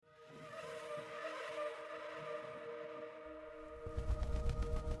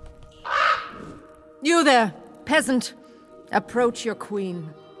You there, peasant. Approach your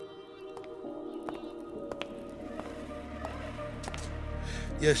queen.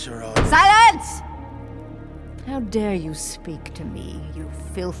 Yes, Your Honor. Silence! How dare you speak to me, you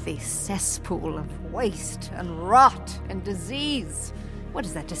filthy cesspool of waste and rot and disease? What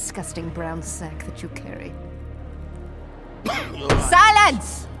is that disgusting brown sack that you carry?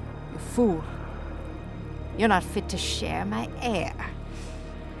 Silence! You fool. You're not fit to share my air.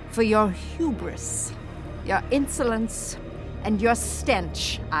 For your hubris, your insolence, and your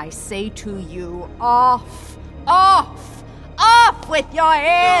stench, I say to you, off, off, off with your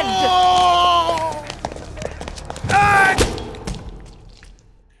head! Oh!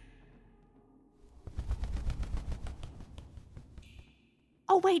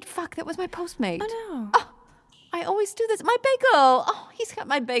 Oh, wait, fuck, that was my postmate. Oh, no. Oh, I always do this. My bagel! Oh, he's got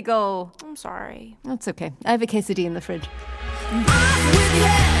my bagel. I'm sorry. That's okay. I have a quesadilla in the fridge.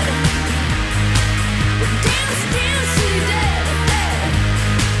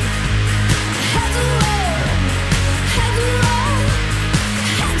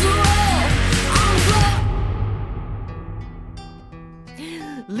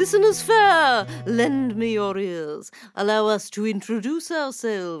 Listeners fair, lend me your ears. Allow us to introduce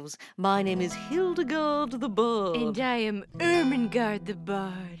ourselves. My name is Hildegard the Bard. And I am Ermengarde the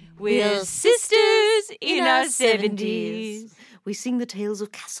Bard. We are We're sisters in our 70s. We sing the tales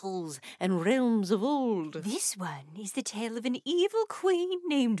of castles and realms of old. This one is the tale of an evil queen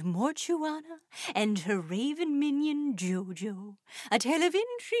named Mortuana and her raven minion Jojo. A tale of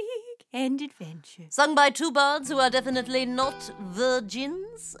intrigue and adventure. Sung by two bards who are definitely not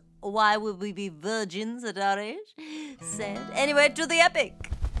virgins. Why would we be virgins at our age? Sad. Anyway, to the epic.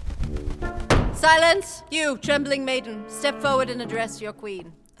 Silence! You, trembling maiden. Step forward and address your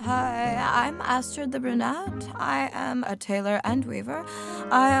queen. Hi, I'm Astrid the Brunette. I am a tailor and weaver.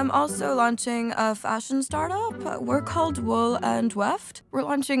 I am also launching a fashion startup. We're called Wool and Weft. We're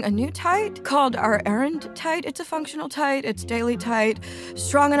launching a new tight called our Errand Tight. It's a functional tight. It's daily tight.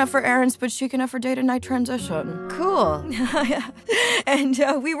 Strong enough for errands, but chic enough for day to night transition. Cool.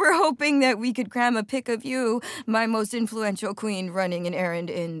 And we were hoping that we could cram a pic of you, my most influential queen, running an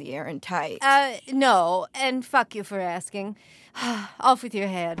errand in the Errand Tight. No, and fuck you for asking. Off with your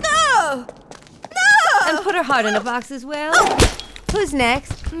head. No! And put her heart in a box as well. Who's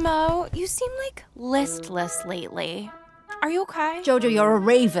next? Mo, you seem like listless lately. Are you okay? Jojo, you're a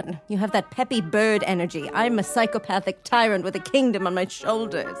raven. You have that peppy bird energy. I'm a psychopathic tyrant with a kingdom on my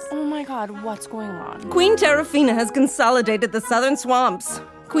shoulders. Oh my god, what's going on? Queen Terrafina has consolidated the southern swamps.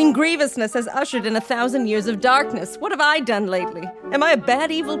 Queen Grievousness has ushered in 1,000 years of darkness. What have I done lately? Am I a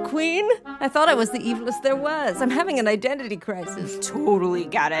bad, evil queen? I thought I was the evilest there was. I'm having an identity crisis. Totally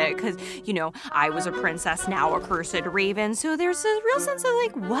get it, because, I was a princess, now a cursed raven, so there's a real sense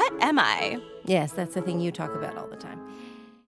of, what am I? Yes, that's the thing you talk about all the time.